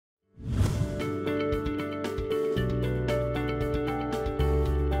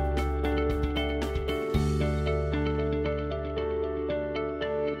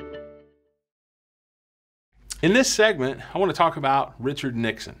In this segment, I want to talk about Richard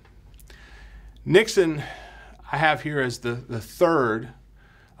Nixon. Nixon, I have here as the third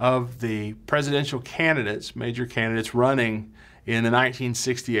of the presidential candidates, major candidates running in the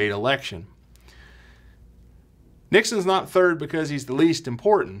 1968 election. Nixon's not third because he's the least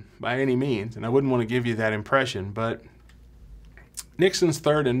important by any means, and I wouldn't want to give you that impression, but Nixon's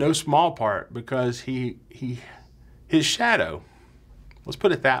third in no small part because his shadow, let's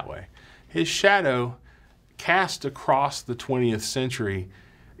put it that way, his shadow cast across the 20th century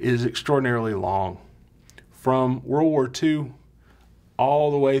is extraordinarily long. From World War II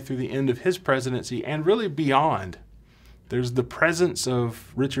all the way through the end of his presidency and really beyond, there's the presence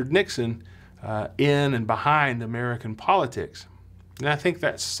of Richard Nixon in and behind American politics. And I think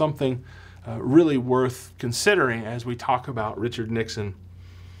that's something really worth considering as we talk about Richard Nixon.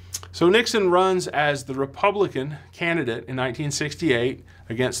 So Nixon runs as the Republican candidate in 1968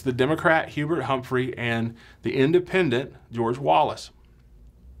 against the Democrat Hubert Humphrey and the Independent George Wallace.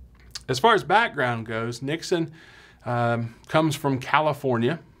 As far as background goes, Nixon comes from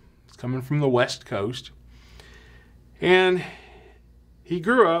California. He's coming from the West Coast. And he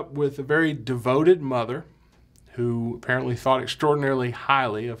grew up with a very devoted mother who apparently thought extraordinarily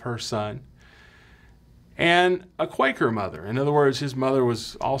highly of her son, and a Quaker mother. In other words, his mother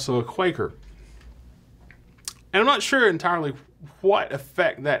was also a Quaker. And I'm not sure entirely what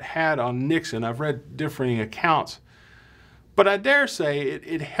effect that had on Nixon. I've read differing accounts. But I dare say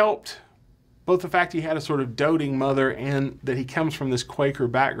it helped, both the fact he had a sort of doting mother and that he comes from this Quaker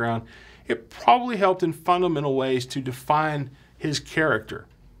background. It probably helped in fundamental ways to define his character,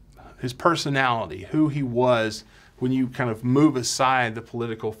 his personality, who he was when you kind of move aside the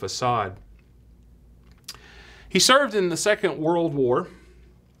political facade. He served in the Second World War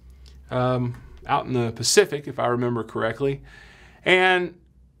out in the Pacific, if I remember correctly. And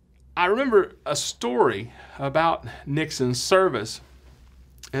I remember a story about Nixon's service,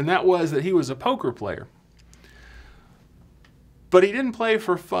 and that was that he was a poker player. But he didn't play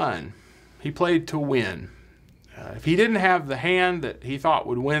for fun. He played to win. If he didn't have the hand that he thought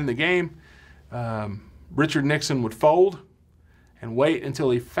would win the game, Richard Nixon would fold and wait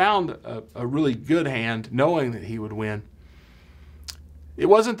until he found a really good hand, knowing that he would win. It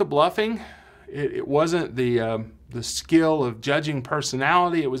wasn't the bluffing. It wasn't the skill of judging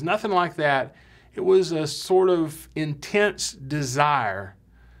personality. It was nothing like that. It was a sort of intense desire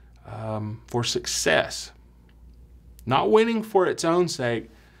for success. Not winning for its own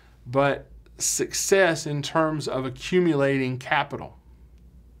sake, but success in terms of accumulating capital.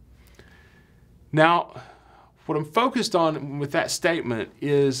 Now, what I'm focused on with that statement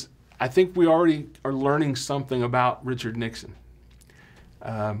is I think we already are learning something about Richard Nixon.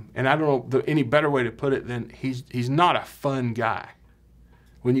 And I don't know any better way to put it than he's not a fun guy.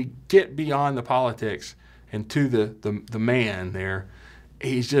 When you get beyond the politics and to the man there,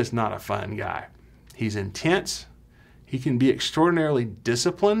 he's just not a fun guy. He's intense. He can be extraordinarily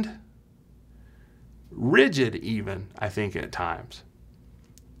disciplined, rigid even, I think, at times.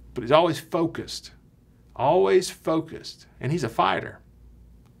 But he's always focused, and he's a fighter.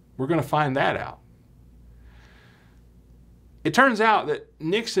 We're going to find that out. It turns out that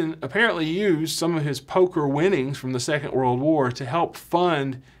Nixon apparently used some of his poker winnings from the Second World War to help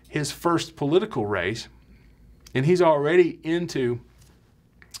fund his first political race, and he's already into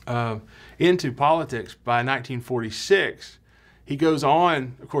politics by 1946. He goes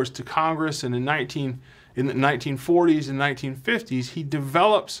on, of course, to Congress, and in the 1940s and 1950s, he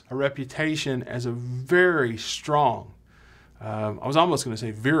develops a reputation as a very strong, I was almost going to say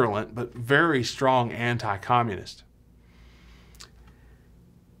virulent, but very strong anti-communist.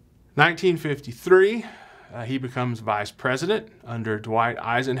 1953, he becomes vice president under Dwight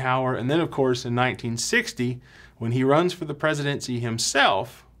Eisenhower, and then, of course, in 1960, when he runs for the presidency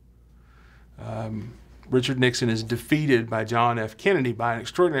himself, Richard Nixon is defeated by John F. Kennedy by an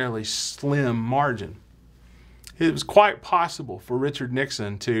extraordinarily slim margin. It was quite possible for Richard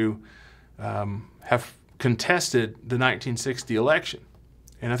Nixon to have contested the 1960 election,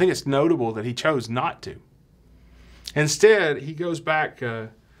 and I think it's notable that he chose not to. Instead, he goes back to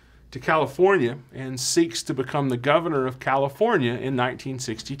California and seeks to become the governor of California in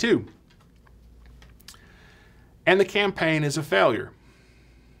 1962. And the campaign is a failure.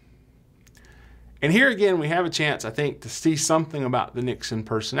 And here again, we have a chance, I think, to see something about the Nixon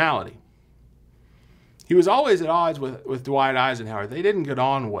personality. He was always at odds with Dwight Eisenhower. They didn't get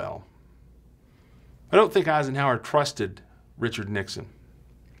on well. I don't think Eisenhower trusted Richard Nixon.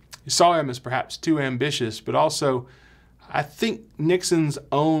 He saw him as perhaps too ambitious, but also I think Nixon's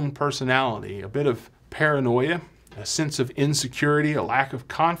own personality, a bit of paranoia, a sense of insecurity, a lack of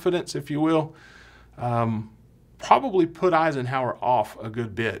confidence, if you will, probably put Eisenhower off a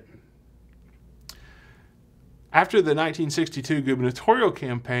good bit. After the 1962 gubernatorial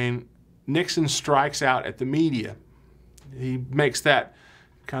campaign, Nixon strikes out at the media. He makes that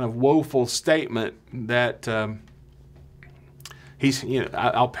kind of woeful statement that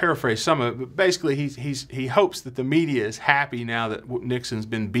I'll paraphrase some of it, but basically he hopes that the media is happy now that Nixon's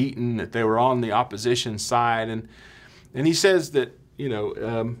been beaten, that they were on the opposition side, and he says that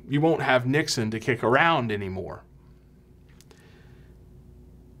you won't have Nixon to kick around anymore.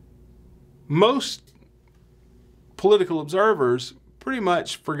 Most political observers pretty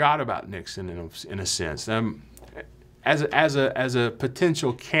much forgot about Nixon in a sense. As a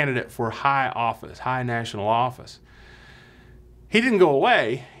potential candidate for high office, high national office. He didn't go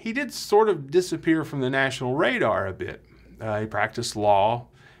away. He did sort of disappear from the national radar a bit. He practiced law,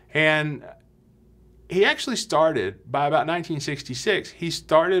 and he actually started, by about 1966, he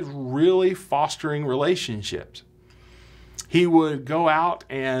started really fostering relationships. He would go out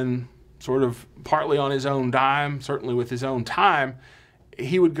and sort of partly on his own dime, certainly with his own time,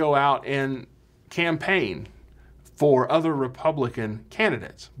 he would go out and campaign for other Republican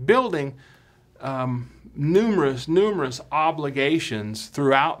candidates, building numerous obligations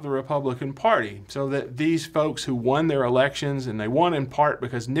throughout the Republican Party, so that these folks who won their elections, and they won in part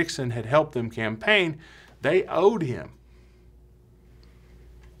because Nixon had helped them campaign, they owed him.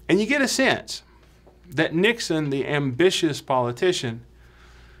 And you get a sense that Nixon, the ambitious politician,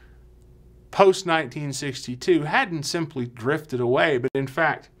 post-1962, hadn't simply drifted away, but in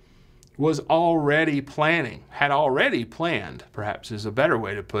fact was already planning, had already planned, perhaps is a better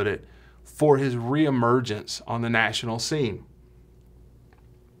way to put it, for his reemergence on the national scene.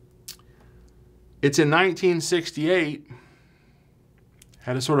 It's in 1968,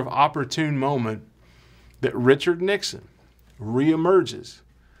 at a sort of opportune moment, that Richard Nixon reemerges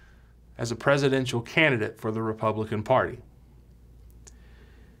as a presidential candidate for the Republican Party.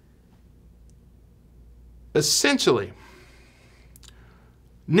 Essentially,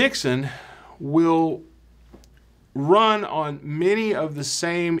 Nixon will run on many of the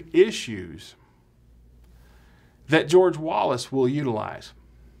same issues that George Wallace will utilize.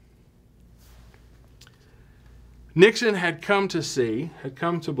 Nixon had come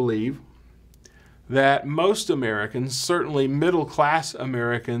to believe that most Americans, certainly middle-class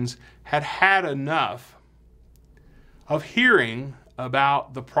Americans, had had enough of hearing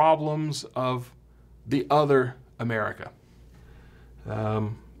about the problems of the other America.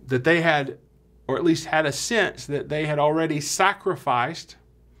 That they had, or at least had a sense that they had already sacrificed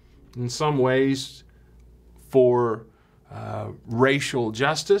in some ways for racial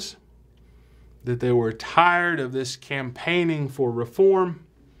justice, that they were tired of this campaigning for reform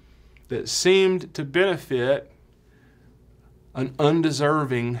that seemed to benefit an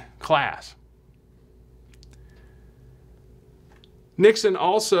undeserving class. Nixon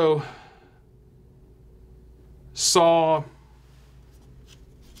also saw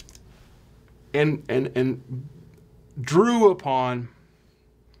and drew upon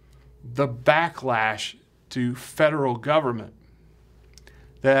the backlash to federal government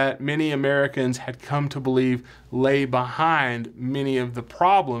that many Americans had come to believe lay behind many of the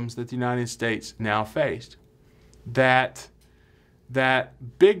problems that the United States now faced. That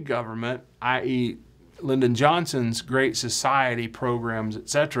big government, i.e. Lyndon Johnson's Great Society programs,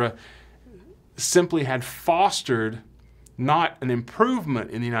 etc., simply had fostered not an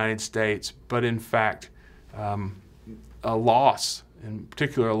improvement in the United States, but in fact a loss, in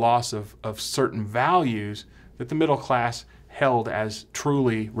particular a loss of certain values that the middle class held as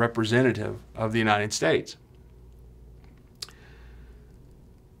truly representative of the United States.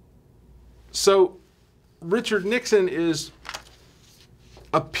 So Richard Nixon is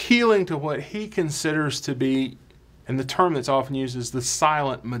appealing to what he considers to be, and the term that's often used is the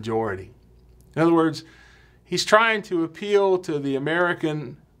silent majority. In other words, he's trying to appeal to the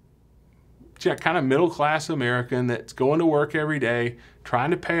American, kind of middle-class American that's going to work every day,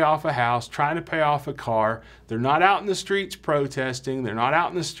 trying to pay off a house, trying to pay off a car. They're not out in the streets protesting. They're not out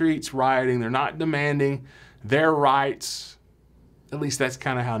in the streets rioting. They're not demanding their rights. At least that's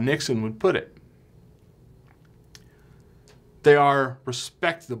kind of how Nixon would put it. They are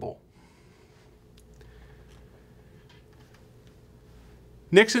respectable.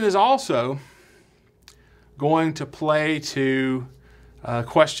 Nixon is also going to play to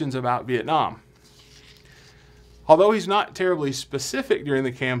questions about Vietnam. Although he's not terribly specific during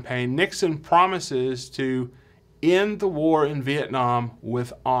the campaign, Nixon promises to end the war in Vietnam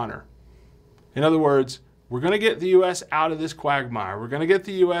with honor. In other words, we're going to get the U.S. out of this quagmire. We're going to get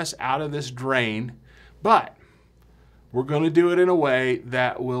the U.S. out of this drain, but we're going to do it in a way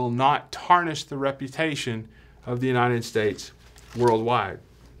that will not tarnish the reputation of the United States worldwide.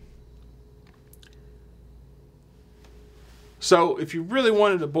 So if you really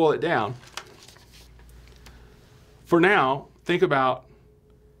wanted to boil it down, for now, think about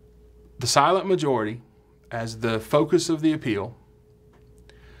the silent majority as the focus of the appeal.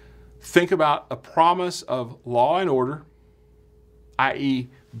 Think about a promise of law and order, i.e.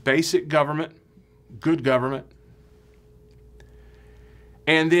 basic government, good government,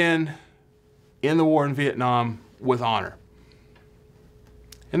 and then end the war in Vietnam with honor.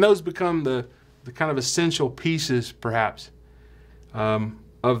 And those become the kind of essential pieces, perhaps,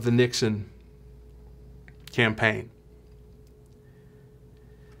 of the Nixon campaign.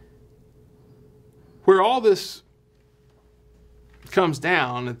 Where all this comes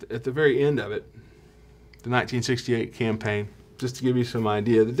down at the very end of it, the 1968 campaign, just to give you some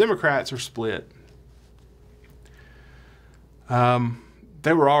idea, the Democrats are split.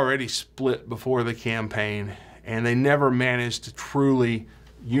 They were already split before the campaign, and they never managed to truly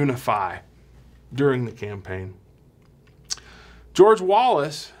unify during the campaign. George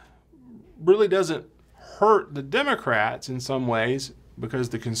Wallace really doesn't hurt the Democrats in some ways because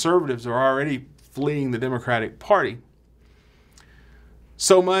the conservatives are already fleeing the Democratic Party,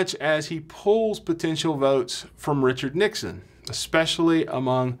 so much as he pulls potential votes from Richard Nixon, especially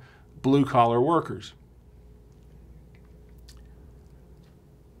among blue-collar workers.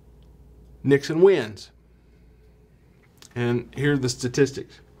 Nixon wins. And here are the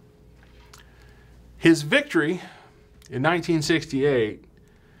statistics. His victory in 1968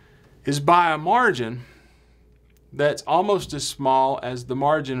 is by a margin that's almost as small as the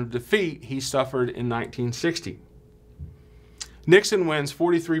margin of defeat he suffered in 1960. Nixon wins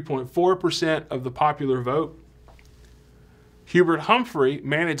 43.4% of the popular vote. Hubert Humphrey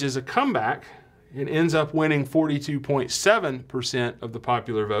manages a comeback and ends up winning 42.7% of the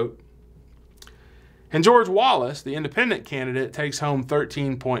popular vote. And George Wallace, the independent candidate, takes home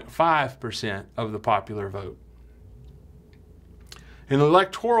 13.5% of the popular vote. In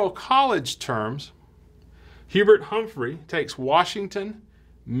electoral college terms, Hubert Humphrey takes Washington,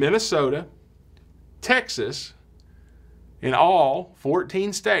 Minnesota, Texas, in all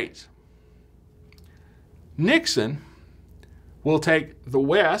 14 states. Nixon will take the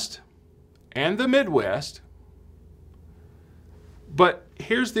West and the Midwest, but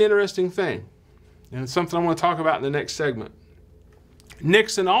here's the interesting thing, and it's something I want to talk about in the next segment.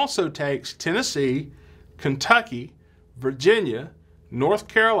 Nixon also takes Tennessee, Kentucky, Virginia, North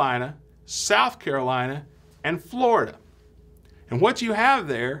Carolina, South Carolina, and Florida. And what you have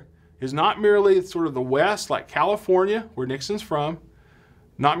there is not merely sort of the West, like California, where Nixon's from,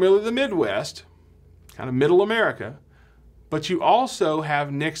 not merely the Midwest, kind of middle America, but you also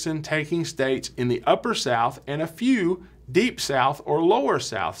have Nixon taking states in the upper South and a few deep South or lower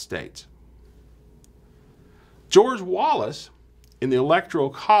South states. George Wallace, in the Electoral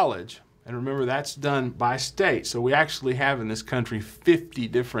College, and remember that's done by state, so we actually have in this country 50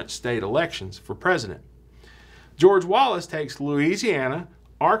 different state elections for president. George Wallace takes Louisiana,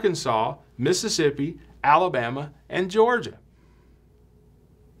 Arkansas, Mississippi, Alabama, and Georgia.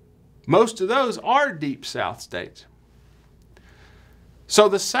 Most of those are deep South states. So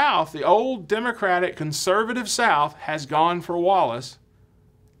the South, the old Democratic conservative South, has gone for Wallace,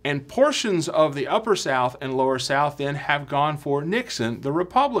 and portions of the upper South and lower South then have gone for Nixon, the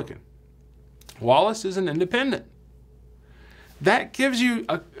Republican. Wallace is an independent. That gives you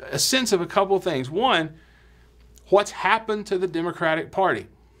a sense of a couple of things. One, what's happened to the Democratic Party.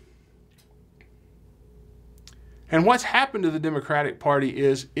 And what's happened to the Democratic Party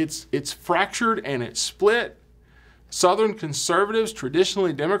is it's fractured and it's split. Southern conservatives,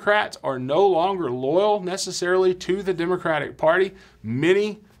 traditionally Democrats, are no longer loyal necessarily to the Democratic Party.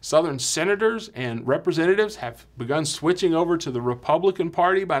 Many Southern senators and representatives have begun switching over to the Republican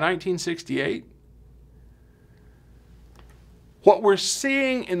Party by 1968. What we're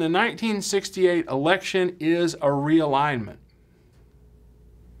seeing in the 1968 election is a realignment.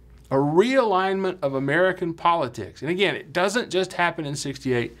 A realignment of American politics. And again, it doesn't just happen in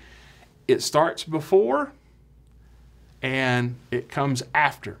 68. It starts before and it comes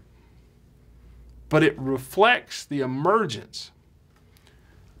after. But it reflects the emergence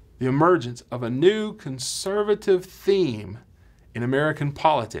of a new conservative theme in American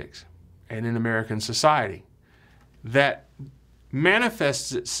politics and in American society that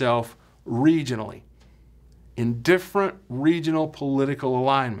manifests itself regionally in different regional political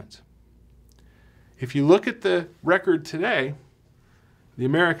alignments. If you look at the record today, the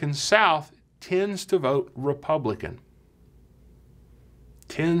American South tends to vote Republican.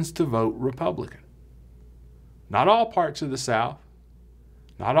 Tends to vote Republican. Not all parts of the South,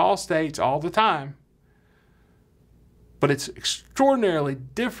 not all states all the time, But it's extraordinarily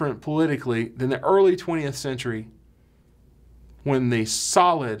different politically than the early 20th century, when the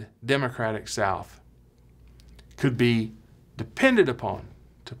solid Democratic South could be depended upon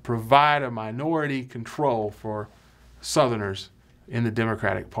to provide a minority control for Southerners in the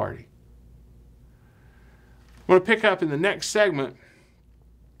Democratic Party. I'm going to pick up in the next segment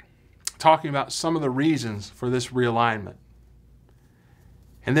talking about some of the reasons for this realignment.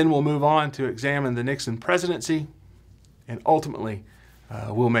 And then we'll move on to examine the Nixon presidency, and ultimately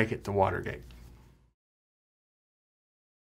we'll make it to Watergate.